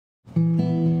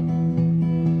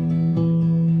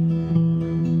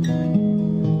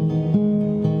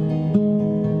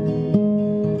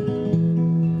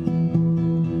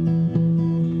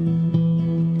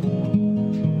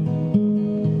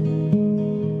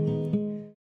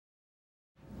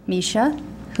Misha,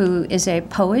 who is a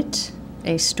poet,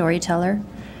 a storyteller,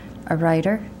 a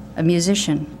writer, a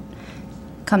musician,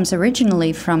 comes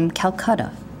originally from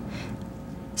Calcutta,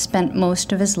 spent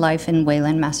most of his life in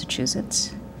Wayland,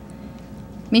 Massachusetts.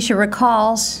 Misha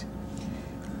recalls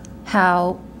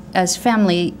how, as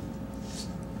family,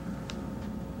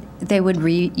 they would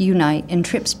reunite in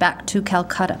trips back to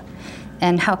Calcutta,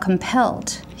 and how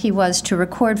compelled he was to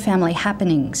record family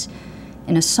happenings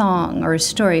in a song or a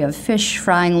story of fish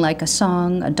frying like a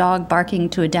song, a dog barking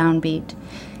to a downbeat.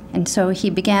 And so he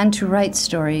began to write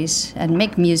stories and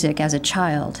make music as a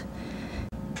child.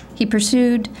 He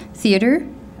pursued theater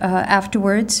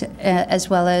afterwards, as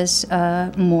well as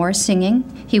more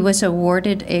singing. He was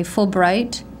awarded a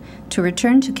Fulbright to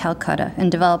return to Calcutta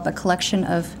and develop a collection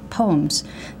of poems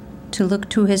to look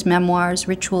to his memoirs,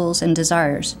 rituals, and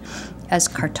desires as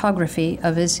cartography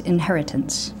of his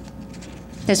inheritance.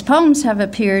 His poems have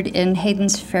appeared in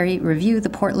Hayden's Ferry Review, the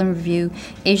Portland Review,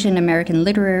 Asian American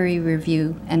Literary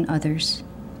Review, and others.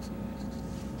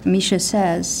 Misha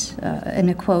says, in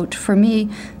a quote, "For me,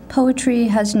 poetry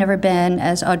has never been,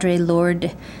 as Audre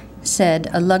Lorde said,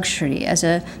 a luxury. As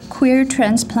a queer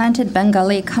transplanted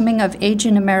Bengali coming of age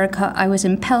in America, I was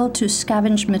impelled to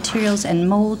scavenge materials and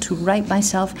mold to write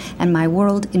myself and my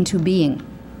world into being."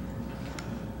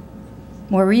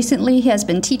 More recently, he has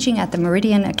been teaching at the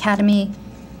Meridian Academy,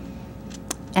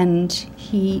 and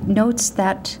he notes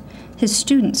that his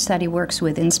students that he works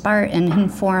with inspire and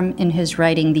inform in his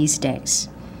writing these days.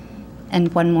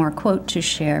 And one more quote to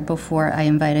share before I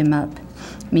invite him up.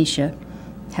 Misha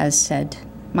has said,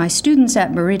 "My students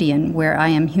at Meridian, where I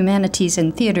am humanities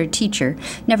and theater teacher,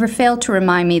 never fail to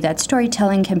remind me that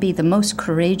storytelling can be the most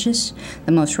courageous,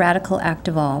 the most radical act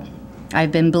of all.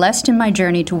 I've been blessed in my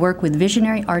journey to work with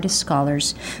visionary artist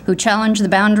scholars who challenge the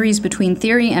boundaries between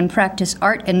theory and practice,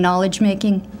 art and knowledge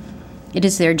making. It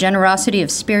is their generosity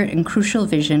of spirit and crucial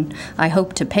vision I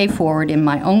hope to pay forward in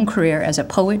my own career as a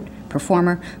poet,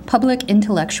 performer, public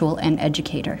intellectual, and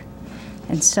educator."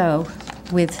 And so,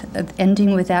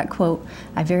 ending with that quote,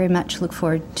 I very much look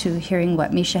forward to hearing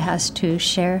what Misha has to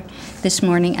share this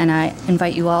morning, and I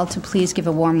invite you all to please give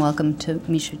a warm welcome to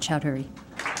Misha Chowdhury.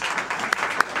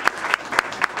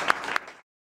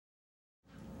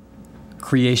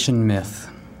 Creation myth.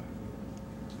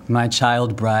 My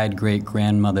child bride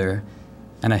great-grandmother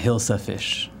and a Hilsa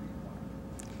fish.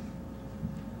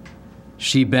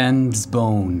 She bends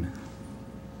bone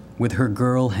with her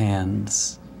girl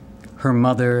hands, her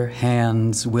mother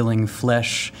hands willing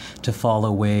flesh to fall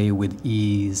away with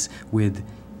ease.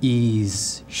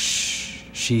 Shh,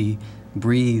 she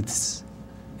breathes.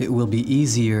 It will be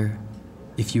easier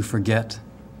if you forget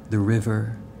the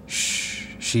river. Shh,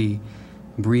 she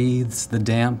breathes the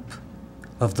damp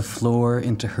of the floor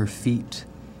into her feet,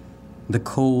 the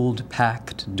cold,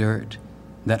 packed dirt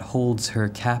that holds her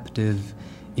captive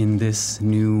in this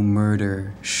new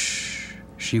murder. Shh,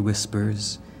 she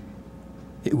whispers.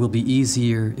 It will be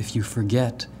easier if you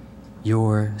forget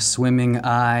your swimming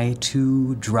eye,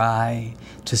 too dry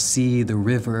to see the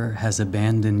river has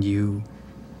abandoned you.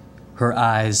 Her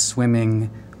eyes swimming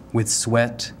with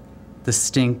sweat, the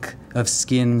stink of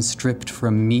skin stripped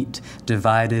from meat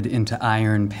divided into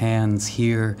iron pans.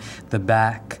 Here, the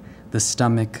back, the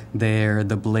stomach there,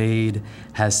 the blade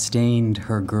has stained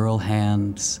her girl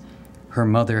hands, her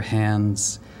mother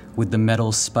hands, with the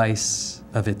metal spice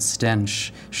of its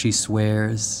stench. She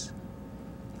swears,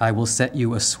 I will set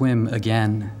you a swim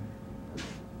again,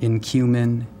 in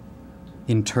cumin,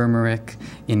 in turmeric,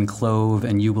 in clove,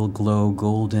 and you will glow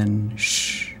golden.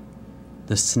 Shh,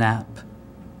 the snap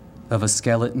of a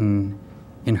skeleton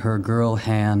in her girl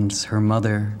hands. Her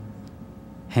mother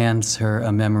hands her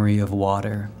a memory of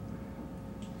water.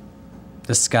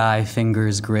 The sky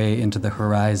fingers gray into the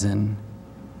horizon.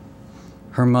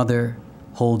 Her mother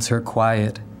holds her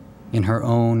quiet in her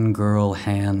own girl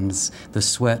hands, the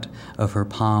sweat of her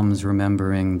palms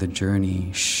remembering the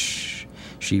journey. Shh,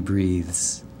 she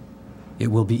breathes. It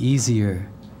will be easier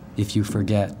if you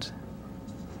forget.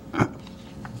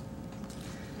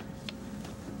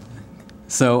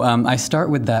 So I start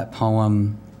with that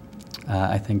poem.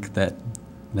 I think that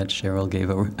Cheryl gave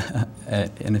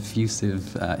an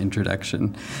effusive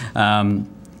introduction.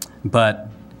 But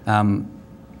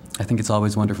I think it's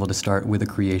always wonderful to start with a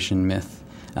creation myth.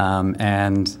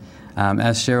 And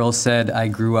as Cheryl said, I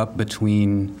grew up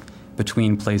between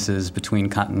places, between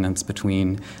continents,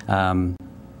 between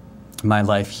my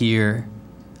life here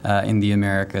in the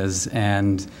Americas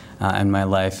and my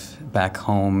life back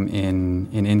home in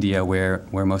India, where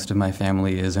most of my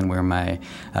family is and where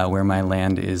my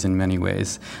land is in many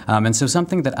ways. And so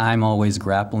something that I'm always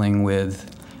grappling with,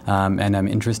 and I'm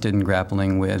interested in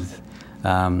grappling with,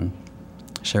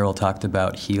 Cheryl talked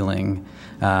about healing,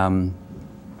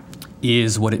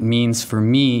 is what it means for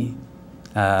me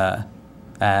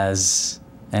as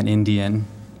an Indian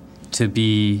to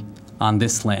be on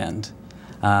this land.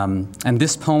 And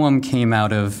this poem came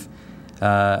out of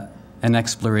an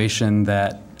exploration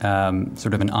that,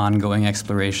 sort of an ongoing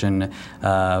exploration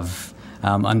of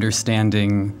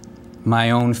understanding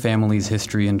my own family's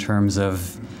history in terms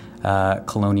of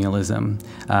colonialism.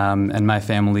 And my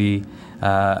family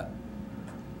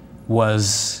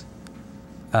was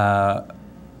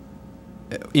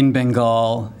in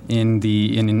Bengal in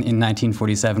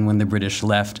 1947 when the British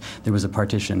left. There was a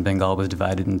partition. Bengal was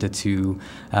divided into two.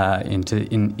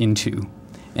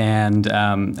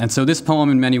 And so this poem,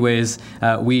 in many ways,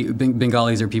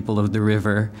 Bengalis are people of the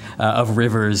river, of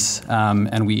rivers,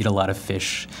 and we eat a lot of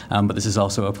fish. But this is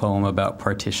also a poem about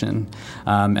partition.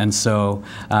 And so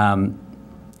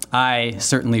I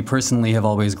certainly personally have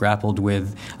always grappled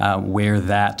with where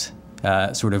that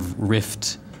sort of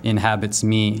rift inhabits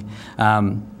me.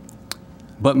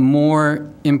 But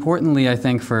more importantly, I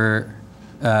think for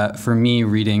me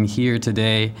reading here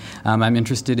today, I'm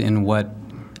interested in what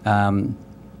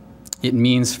it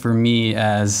means for me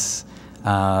as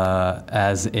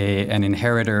an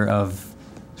inheritor of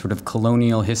sort of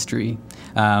colonial history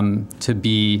to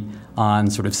be on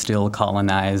sort of still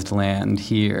colonized land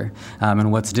here,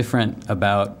 and what's different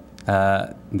about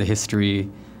the history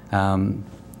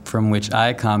from which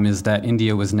I come is that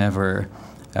India was never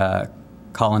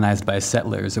colonized by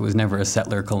settlers. It was never a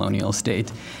settler colonial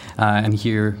state, and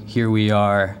here we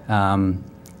are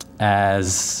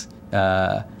as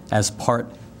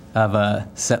part of a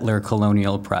settler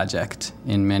colonial project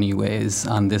in many ways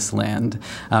on this land.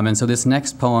 And so this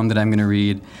next poem that I'm going to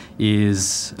read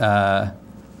is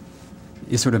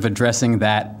sort of addressing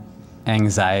that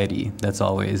anxiety that's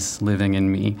always living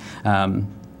in me.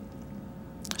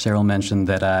 Cheryl mentioned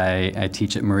that I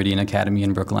teach at Meridian Academy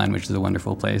in Brookline, which is a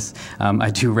wonderful place.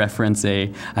 I do reference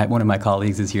one of my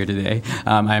colleagues is here today.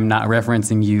 I'm not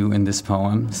referencing you in this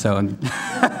poem. So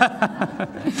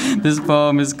this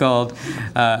poem is called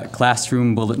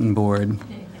Classroom Bulletin Board,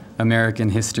 American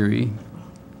History.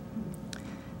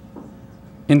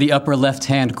 In the upper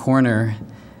left-hand corner,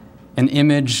 an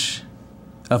image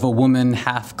of a woman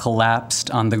half collapsed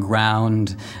on the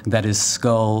ground that is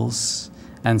skulls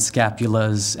and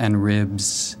scapulas and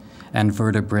ribs and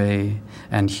vertebrae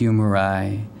and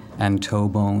humeri and toe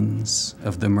bones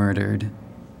of the murdered.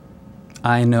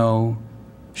 I know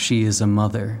she is a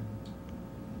mother,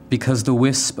 because the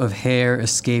wisp of hair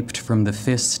escaped from the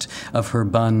fist of her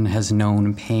bun has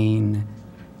known pain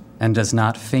and does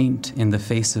not faint in the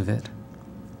face of it.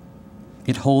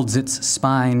 It holds its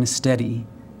spine steady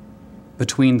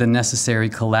between the necessary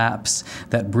collapse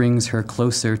that brings her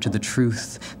closer to the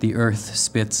truth the earth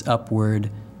spits upward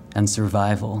and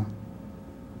survival.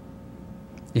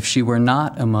 If she were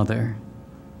not a mother,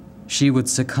 she would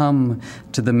succumb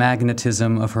to the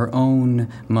magnetism of her own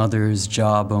mother's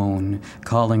jawbone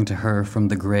calling to her from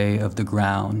the gray of the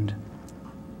ground.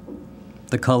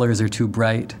 The colors are too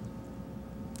bright,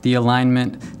 the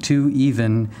alignment too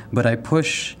even, but I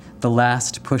push the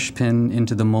last pushpin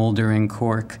into the moldering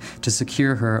cork to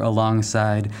secure her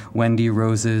alongside Wendy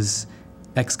Rose's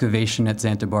excavation at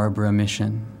Santa Barbara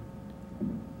Mission.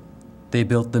 They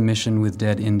built the mission with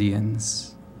dead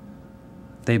Indians.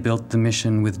 They built the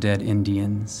mission with dead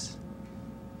Indians.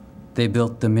 They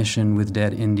built the mission with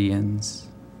dead Indians.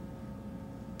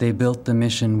 They built the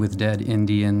mission with dead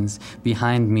Indians.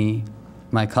 Behind me,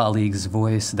 my colleague's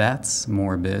voice, that's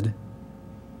morbid,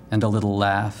 and a little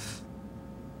laugh.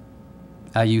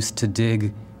 I used to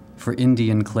dig for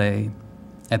Indian clay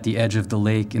at the edge of the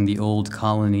lake in the old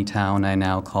colony town I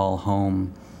now call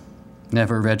home,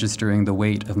 never registering the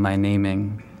weight of my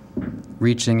naming,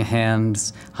 reaching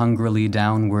hands hungrily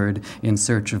downward in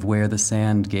search of where the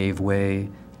sand gave way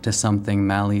to something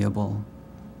malleable,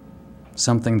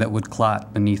 something that would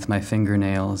clot beneath my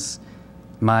fingernails,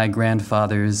 my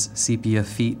grandfather's sepia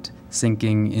feet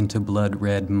sinking into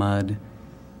blood-red mud,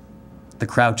 the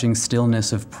crouching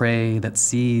stillness of prey that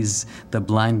sees the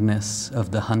blindness of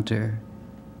the hunter.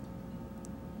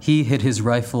 He hid his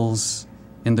rifles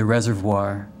in the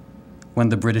reservoir when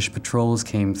the British patrols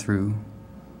came through.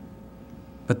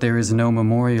 But there is no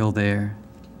memorial there,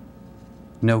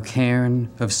 no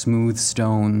cairn of smooth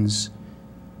stones,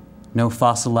 no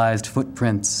fossilized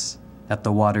footprints at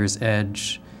the water's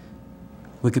edge.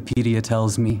 Wikipedia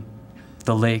tells me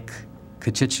the lake,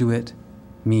 Cochituate,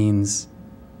 means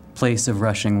place of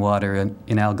rushing water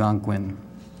in Algonquin.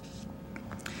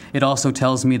 It also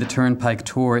tells me the turnpike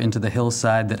tore into the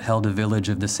hillside that held a village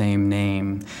of the same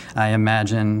name. I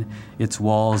imagine its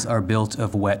walls are built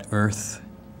of wet earth,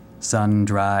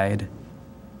 sun-dried.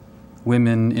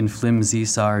 Women in flimsy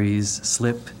saris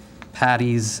slip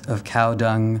patties of cow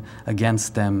dung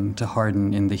against them to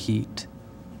harden in the heat.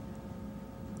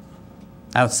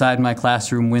 Outside my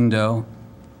classroom window,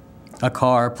 a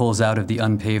car pulls out of the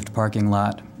unpaved parking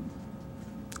lot.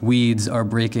 Weeds are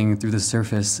breaking through the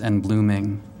surface and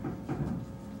blooming.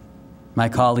 My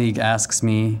colleague asks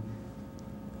me,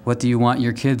 "What do you want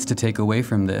your kids to take away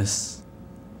from this?"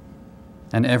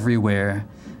 And everywhere,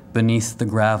 beneath the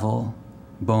gravel,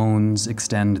 bones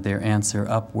extend their answer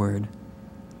upward,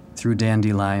 through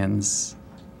dandelions,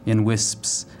 in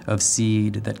wisps of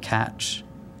seed that catch,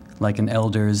 like an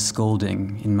elder's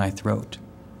scolding in my throat.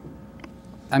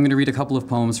 I'm going to read a couple of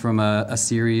poems from a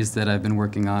series that I've been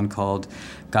working on called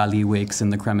Kali Wakes in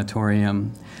the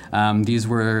Crematorium. These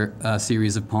were a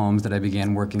series of poems that I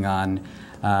began working on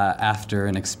after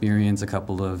an experience a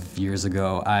couple of years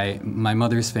ago. My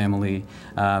mother's family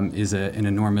is an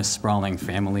enormous, sprawling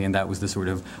family, and that was the sort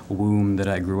of womb that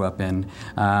I grew up in.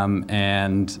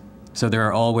 And so there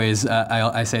are always,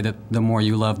 I say that the more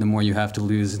you love, the more you have to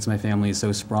lose, since my family is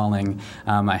so sprawling.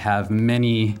 I have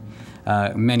many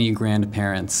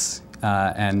grandparents,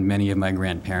 and many of my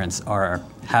grandparents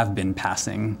have been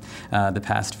passing the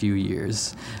past few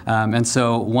years. And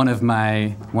so one of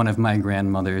my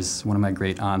grandmothers, one of my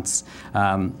great aunts,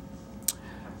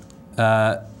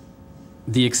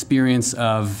 the experience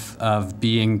of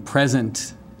being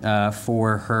present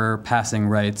for her passing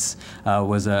rites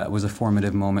was a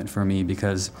formative moment for me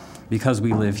because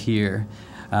we live here.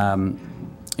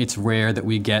 It's rare that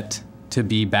we get to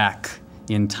be back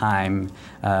in time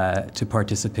to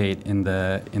participate in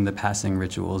the passing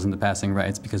rituals and the passing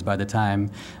rites, because by the time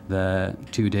the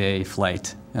 2-day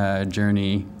flight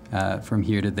journey from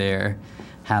here to there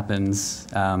happens,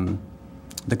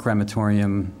 the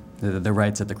crematorium, the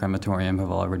rites at the crematorium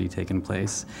have already taken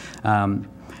place.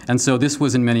 And so this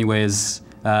was in many ways,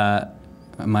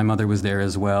 my mother was there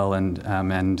as well, and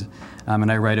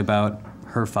I write about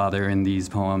her father in these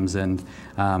poems, and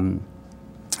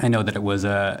I know that it was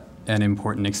an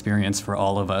important experience for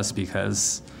all of us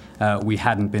because we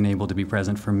hadn't been able to be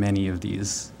present for many of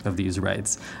these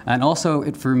rites. And also,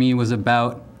 it for me was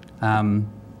about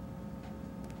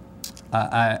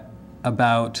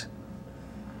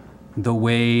the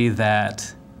way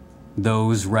that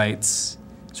those rites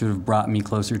sort of brought me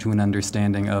closer to an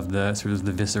understanding of the sort of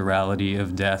the viscerality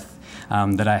of death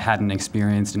that I hadn't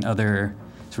experienced in other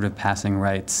sort of passing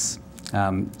rites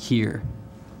here.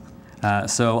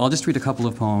 So I'll just read a couple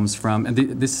of poems from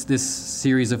this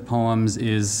series of poems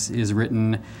is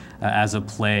written as a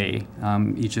play.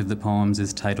 Each of the poems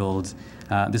is titled.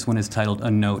 This one is titled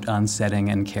 "A Note on Setting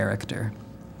and Character."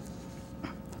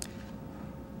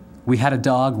 We had a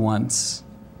dog once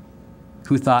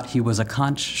who thought he was a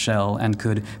conch shell and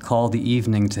could call the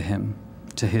evening to him.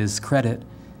 To his credit,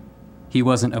 he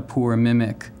wasn't a poor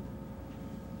mimic.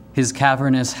 His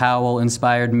cavernous howl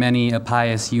inspired many a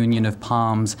pious union of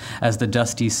palms as the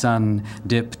dusty sun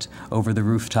dipped over the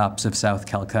rooftops of South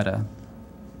Calcutta.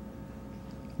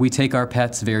 We take our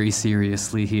pets very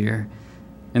seriously here.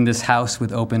 In this house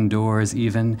with open doors,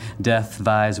 even death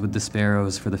vies with the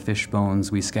sparrows for the fish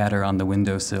bones we scatter on the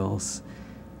windowsills.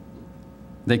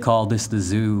 They call this the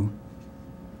zoo.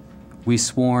 We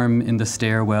swarm in the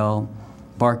stairwell,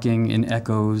 barking in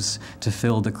echoes to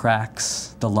fill the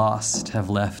cracks the lost have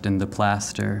left in the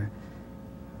plaster.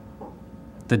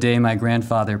 The day my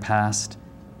grandfather passed,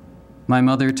 my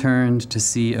mother turned to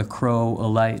see a crow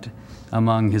alight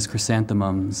among his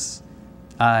chrysanthemums,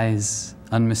 eyes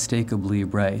unmistakably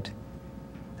bright,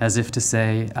 as if to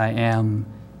say, I am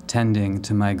tending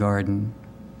to my garden.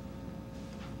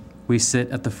 We sit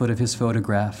at the foot of his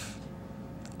photograph,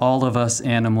 all of us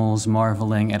animals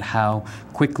marveling at how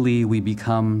quickly we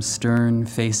become stern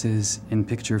faces in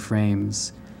picture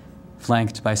frames,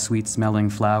 flanked by sweet-smelling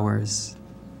flowers,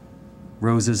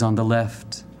 roses on the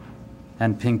left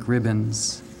and pink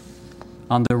ribbons.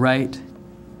 On the right,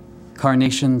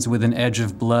 carnations with an edge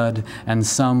of blood and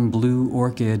some blue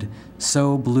orchid,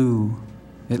 so blue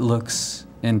it looks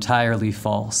entirely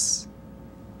false.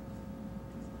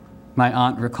 My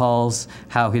aunt recalls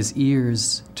how his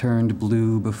ears turned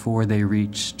blue before they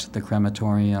reached the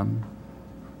crematorium.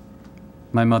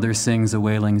 My mother sings a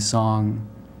wailing song.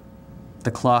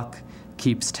 The clock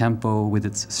keeps tempo with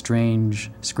its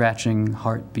strange, scratching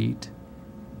heartbeat.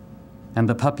 And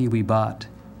the puppy we bought,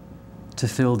 to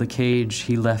fill the cage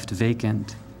he left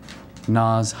vacant,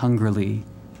 gnaws hungrily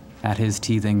at his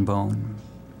teething bone.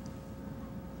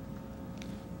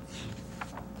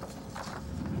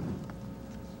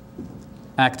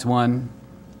 Act 1.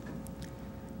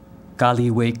 Kali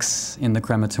wakes in the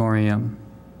crematorium.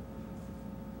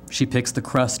 She picks the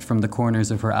crust from the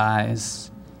corners of her eyes.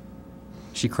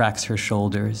 She cracks her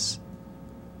shoulders.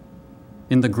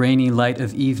 In the grainy light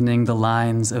of evening, the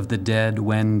lines of the dead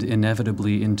wend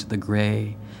inevitably into the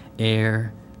gray,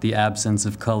 air, the absence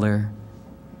of color,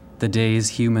 the day's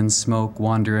human smoke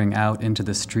wandering out into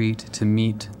the street to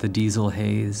meet the diesel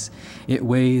haze. It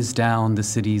weighs down the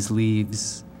city's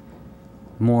leaves,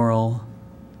 moral,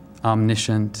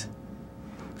 omniscient,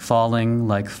 falling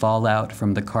like fallout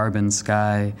from the carbon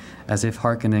sky, as if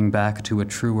hearkening back to a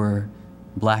truer,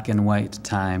 black and white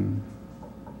time,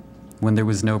 when there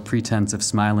was no pretense of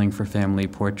smiling for family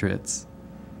portraits,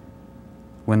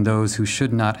 when those who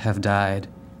should not have died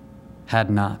had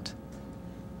not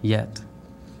yet.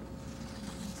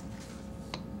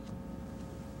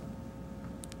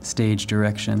 Stage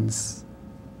directions.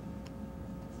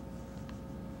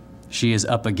 She is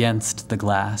up against the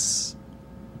glass.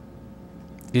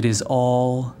 It is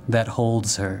all that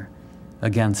holds her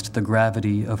against the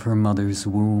gravity of her mother's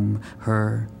womb,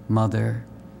 her mother,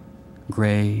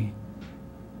 gray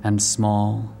and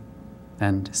small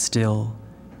and still.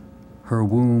 Her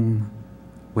womb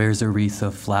wears a wreath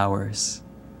of flowers.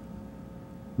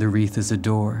 The wreath is a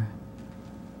door.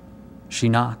 She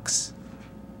knocks.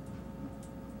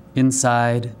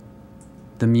 Inside,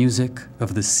 the music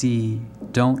of the sea.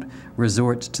 Don't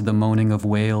resort to the moaning of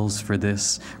whales for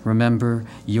this. Remember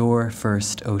your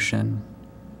first ocean.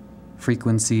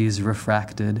 Frequencies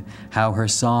refracted, how her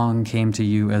song came to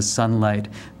you as sunlight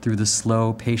through the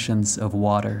slow patience of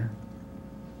water.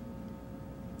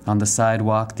 On the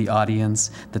sidewalk, the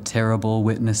audience, the terrible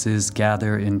witnesses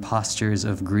gather in postures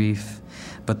of grief.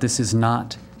 But this is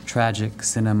not tragic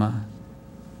cinema.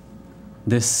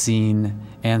 This scene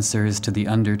answers to the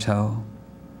undertow.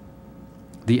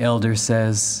 The elder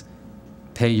says,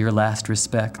 "Pay your last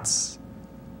respects."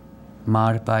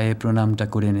 Mar pae pranam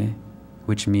takurene,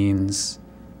 which means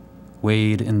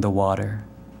wade in the water.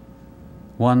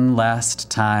 One last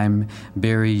time,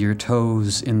 bury your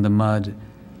toes in the mud.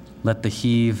 Let the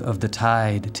heave of the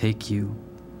tide take you.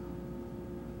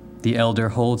 The elder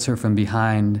holds her from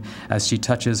behind as she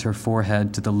touches her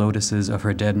forehead to the lotuses of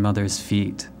her dead mother's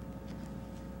feet.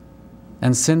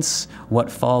 And since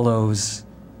what follows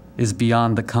is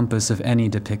beyond the compass of any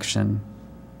depiction,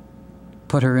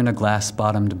 put her in a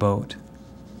glass-bottomed boat.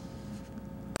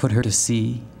 Put her to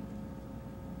sea.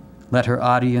 Let her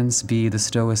audience be the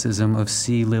stoicism of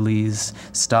sea lilies,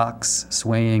 stalks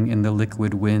swaying in the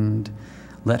liquid wind.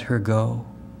 Let her go.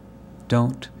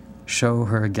 Don't show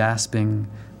her gasping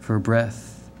for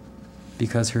breath.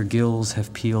 Because her gills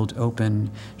have peeled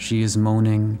open, she is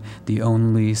moaning the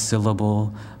only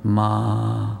syllable,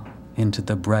 ma, into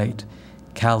the bright,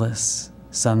 callous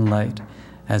sunlight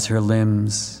as her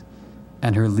limbs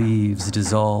and her leaves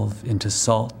dissolve into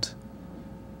salt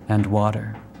and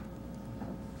water.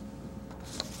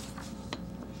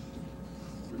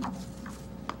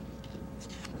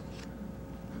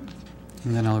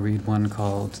 And then I'll read one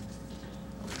called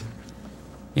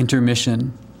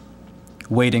Intermission,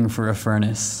 Waiting for a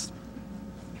Furnace.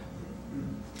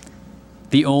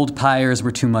 The old pyres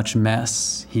were too much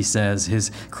mess, he says,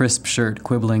 his crisp shirt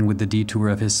quibbling with the detour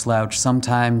of his slouch.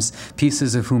 Sometimes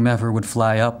pieces of whomever would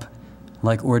fly up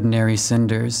like ordinary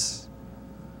cinders.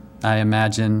 I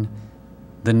imagine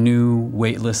the new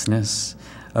weightlessness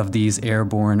of these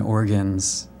airborne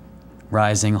organs,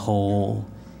 rising whole,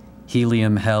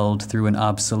 helium held through an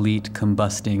obsolete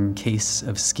combusting case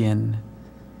of skin.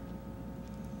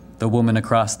 The woman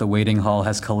across the waiting hall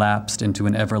has collapsed into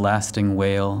an everlasting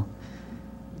wail.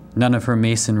 None of her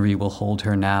masonry will hold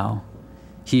her now.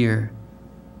 Here,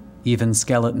 even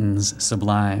skeletons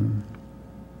sublime.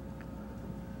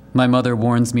 My mother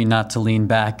warns me not to lean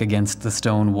back against the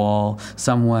stone wall.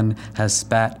 Someone has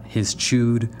spat his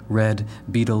chewed red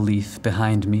beetle leaf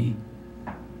behind me.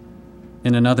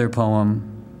 In another poem,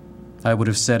 I would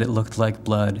have said it looked like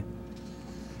blood.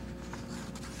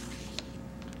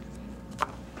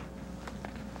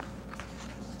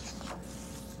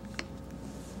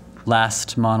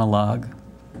 Last monologue.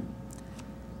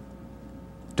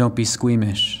 Don't be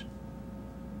squeamish.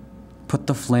 Put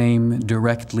the flame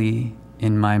directly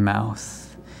in my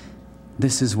mouth.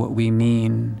 This is what we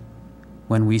mean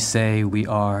when we say we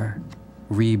are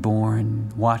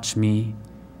reborn. Watch me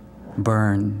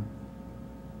burn.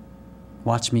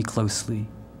 Watch me closely.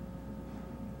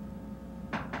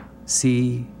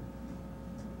 See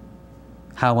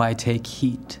how I take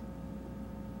heat.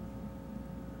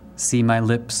 See my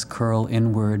lips curl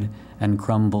inward and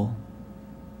crumble.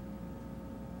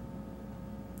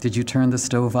 Did you turn the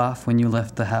stove off when you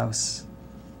left the house?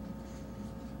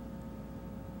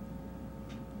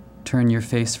 turn your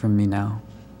face from me now.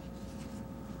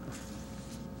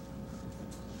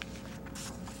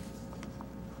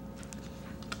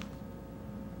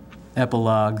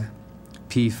 Epilogue,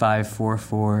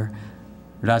 P544,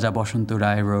 Raja Boshanto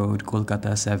Rai Road,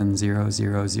 Kolkata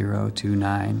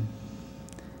 700029.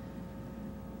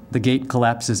 The gate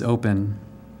collapses open.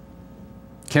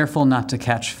 Careful not to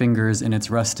catch fingers in its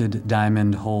rusted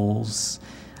diamond holes.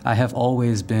 I have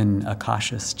always been a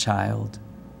cautious child.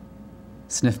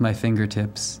 Sniff my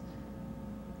fingertips.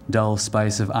 Dull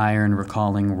spice of iron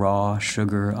recalling raw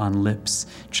sugar on lips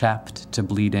chapped to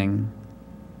bleeding.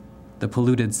 The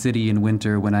polluted city in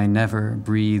winter when I never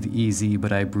breathe easy,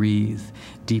 but I breathe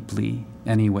deeply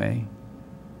anyway.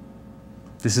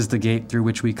 This is the gate through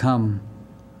which we come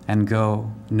and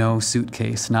go. No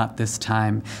suitcase, not this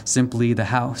time. Simply the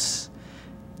house,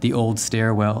 the old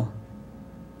stairwell,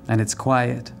 and it's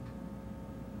quiet.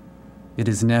 It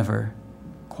is never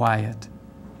quiet.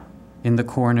 In the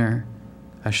corner,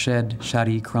 a shed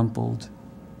shadi crumpled,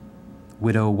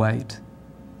 widow white.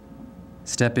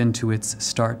 Step into its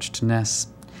starched nest.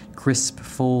 Crisp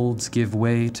folds give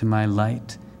way to my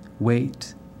light.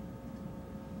 Wait.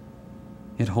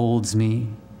 It holds me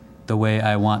the way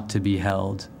I want to be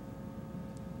held.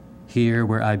 Here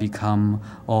where I become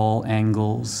all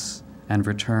angles and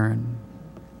return.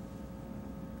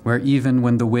 Where even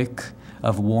when the wick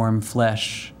of warm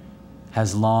flesh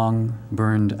has long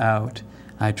burned out,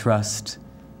 I trust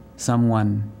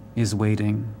someone is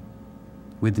waiting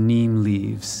with neem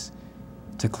leaves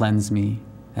to cleanse me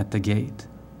at the gate.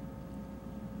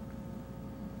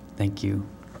 Thank you.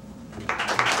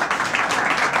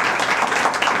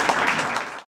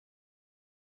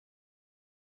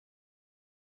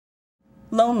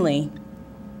 Lonely.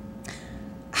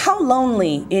 How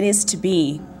lonely it is to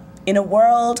be in a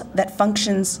world that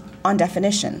functions on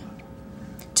definition.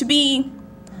 To be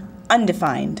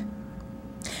undefined.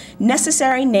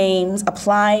 Necessary names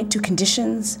applied to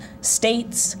conditions,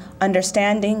 states,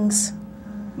 understandings,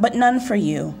 but none for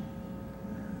you.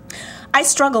 I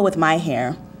struggle with my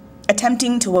hair,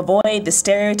 attempting to avoid the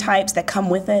stereotypes that come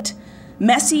with it.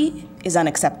 Messy is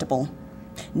unacceptable.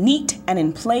 Neat and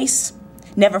in place,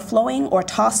 never flowing or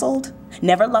tousled,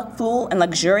 never full and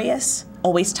luxurious,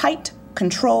 always tight,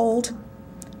 controlled,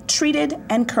 treated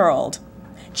and curled.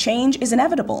 Change is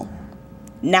inevitable.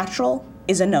 Natural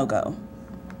is a no-go.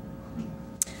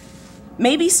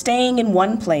 Maybe staying in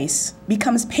one place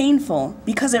becomes painful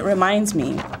because it reminds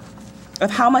me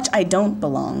of how much I don't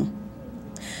belong.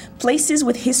 Places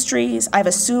with histories I've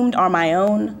assumed are my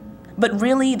own, but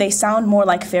really they sound more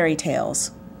like fairy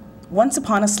tales. Once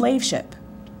upon a slave ship.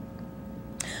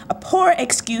 A poor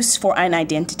excuse for an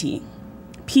identity,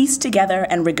 pieced together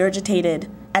and regurgitated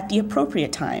at the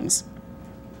appropriate times.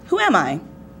 Who am I?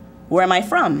 Where am I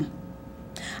from?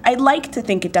 I'd like to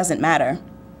think it doesn't matter.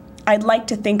 I'd like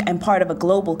to think I'm part of a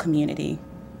global community.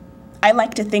 I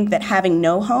like to think that having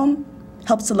no home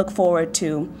helps to look forward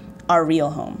to our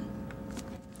real home.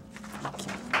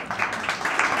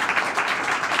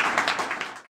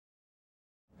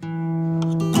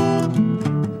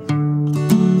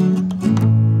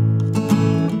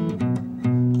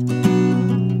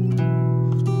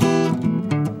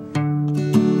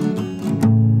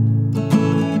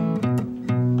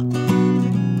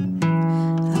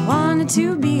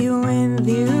 To be with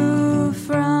you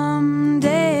from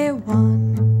day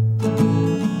one,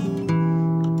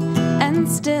 and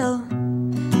still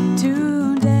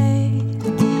today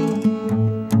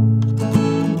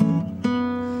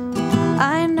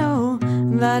I know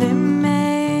that it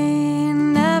may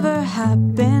never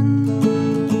happen,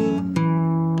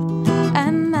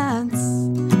 and that's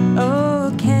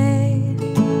okay.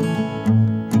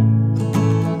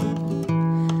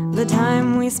 The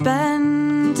time we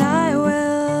spend I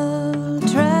will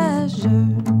treasure.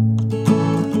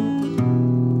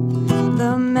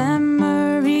 The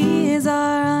memories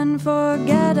are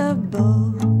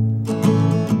unforgettable.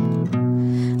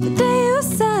 The day you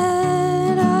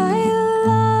said I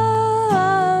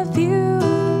love you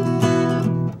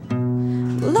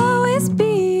will always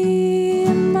be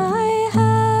in my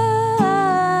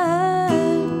head.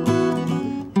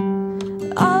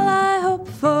 All I hope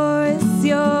for is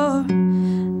your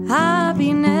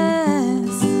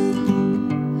happiness,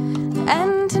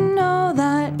 and to know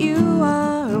that you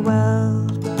are well.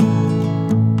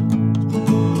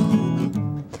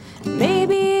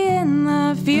 Maybe in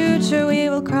the future we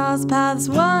will cross paths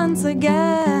once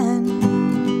again.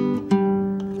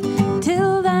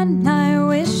 Till then I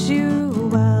wish you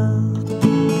well.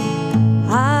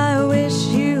 I wish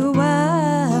you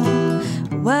well,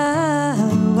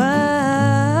 well,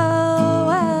 well,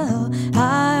 well.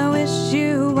 I wish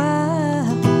you well.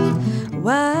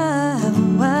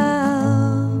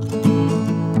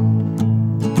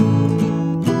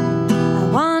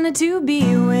 wanted to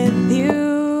be with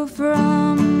you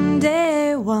from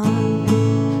day one,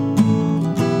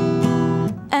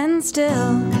 and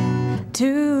still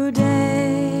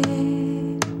today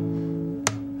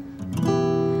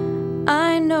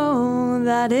I know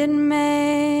that it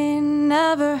may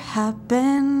never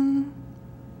happen,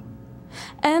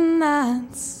 and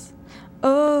that's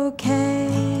okay.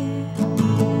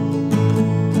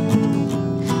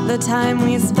 The time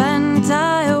we spent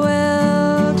I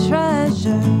will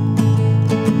treasure.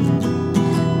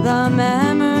 The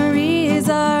memories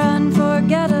are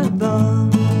unforgettable.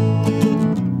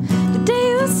 The day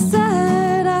you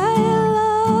said I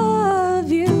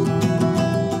love you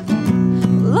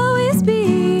will always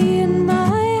be in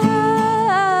my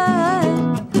head.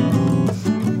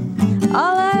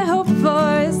 All I hope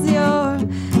for is your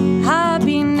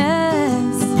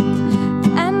happiness,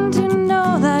 and to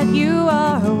know that you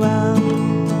are well.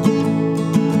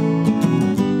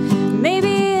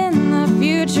 Maybe in the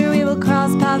future we will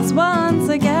cross paths once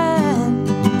again.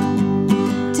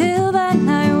 Till then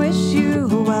I wish you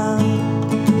well.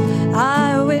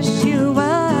 I wish you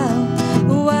well,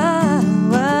 well,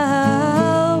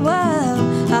 well, well.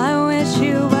 I wish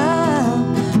you well,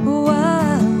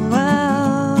 well,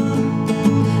 well.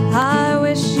 I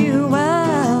wish you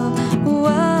well,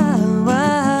 well,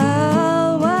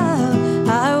 well, well.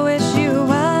 I wish you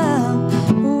well,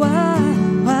 well,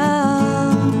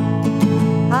 well.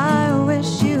 I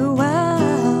wish you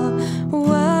well,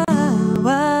 well,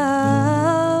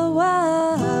 well,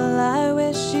 well. I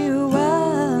wish you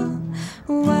well,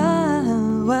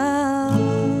 well, well.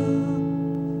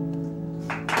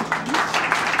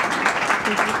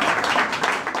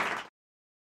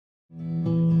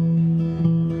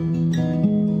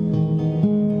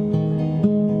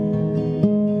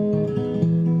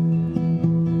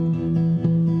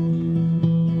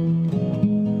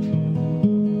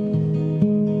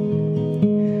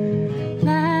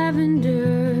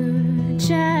 Lavender,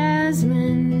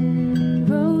 jasmine,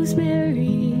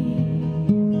 rosemary,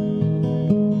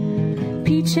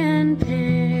 peach and pear.